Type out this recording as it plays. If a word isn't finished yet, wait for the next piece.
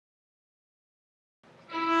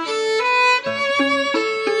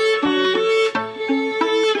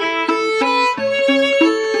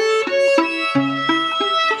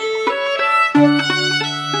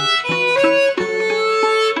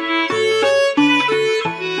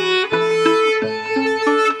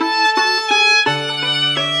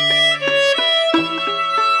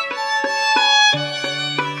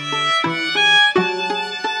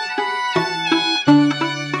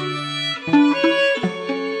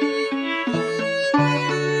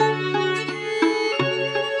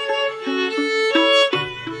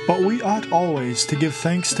always to give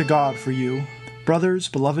thanks to God for you, brothers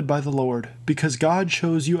beloved by the Lord, because God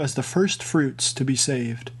chose you as the first fruits to be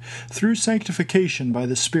saved, through sanctification by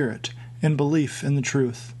the Spirit and belief in the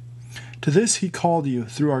truth. To this he called you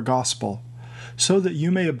through our gospel, so that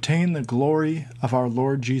you may obtain the glory of our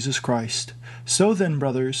Lord Jesus Christ. So then,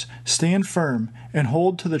 brothers, stand firm and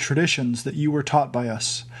hold to the traditions that you were taught by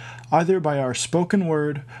us, either by our spoken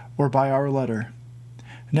word or by our letter.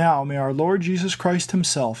 Now may our Lord Jesus Christ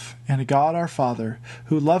himself, and God our Father,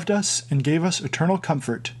 who loved us and gave us eternal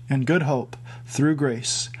comfort and good hope through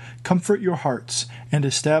grace, comfort your hearts and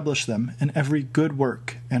establish them in every good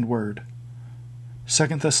work and word. 2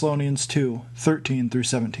 Thessalonians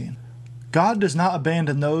 2:13-17. God does not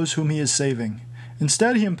abandon those whom he is saving.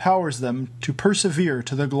 Instead, he empowers them to persevere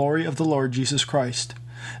to the glory of the Lord Jesus Christ.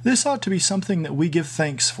 This ought to be something that we give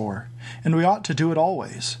thanks for, and we ought to do it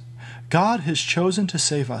always. God has chosen to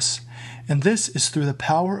save us, and this is through the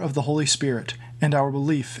power of the Holy Spirit and our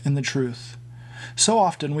belief in the truth. So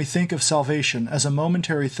often we think of salvation as a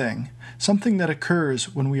momentary thing, something that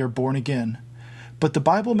occurs when we are born again. But the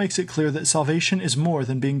Bible makes it clear that salvation is more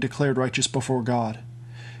than being declared righteous before God.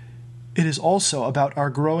 It is also about our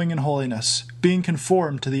growing in holiness, being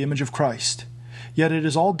conformed to the image of Christ. Yet it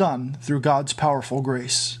is all done through God's powerful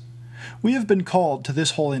grace. We have been called to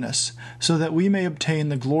this holiness so that we may obtain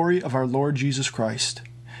the glory of our Lord Jesus Christ.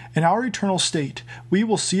 In our eternal state, we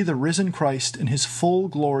will see the risen Christ in his full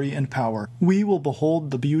glory and power. We will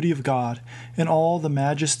behold the beauty of God in all the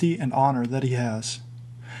majesty and honor that he has.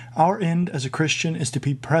 Our end as a Christian is to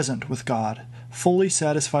be present with God, fully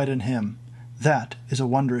satisfied in him. That is a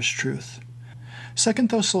wondrous truth. 2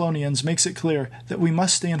 Thessalonians makes it clear that we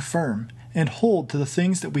must stand firm and hold to the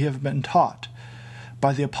things that we have been taught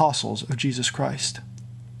by the apostles of Jesus Christ.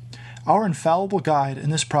 Our infallible guide in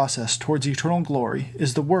this process towards eternal glory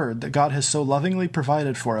is the word that God has so lovingly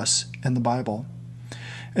provided for us in the Bible.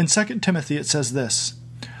 In 2 Timothy it says this,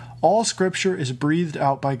 "All Scripture is breathed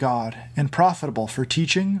out by God and profitable for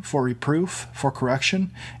teaching, for reproof, for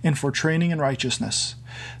correction, and for training in righteousness,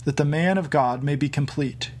 that the man of God may be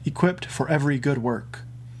complete, equipped for every good work."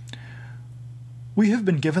 We have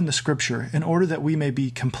been given the Scripture in order that we may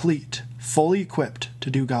be complete, fully equipped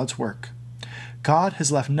to do God's work. God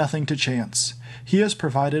has left nothing to chance. He has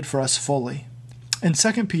provided for us fully. In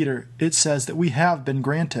 2 Peter, it says that we have been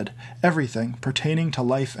granted everything pertaining to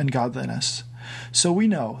life and godliness. So we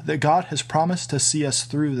know that God has promised to see us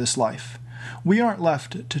through this life. We aren't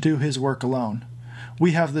left to do his work alone.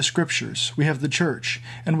 We have the Scriptures, we have the church,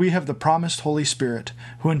 and we have the promised Holy Spirit,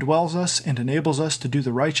 who indwells us and enables us to do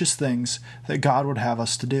the righteous things that God would have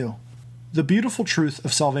us to do. The beautiful truth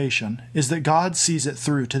of salvation is that God sees it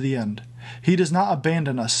through to the end. He does not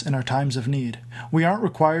abandon us in our times of need. We aren't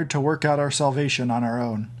required to work out our salvation on our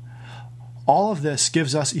own. All of this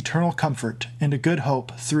gives us eternal comfort and a good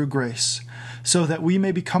hope through grace, so that we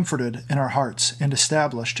may be comforted in our hearts and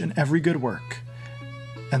established in every good work.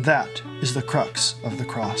 And that is the crux of the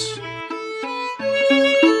cross.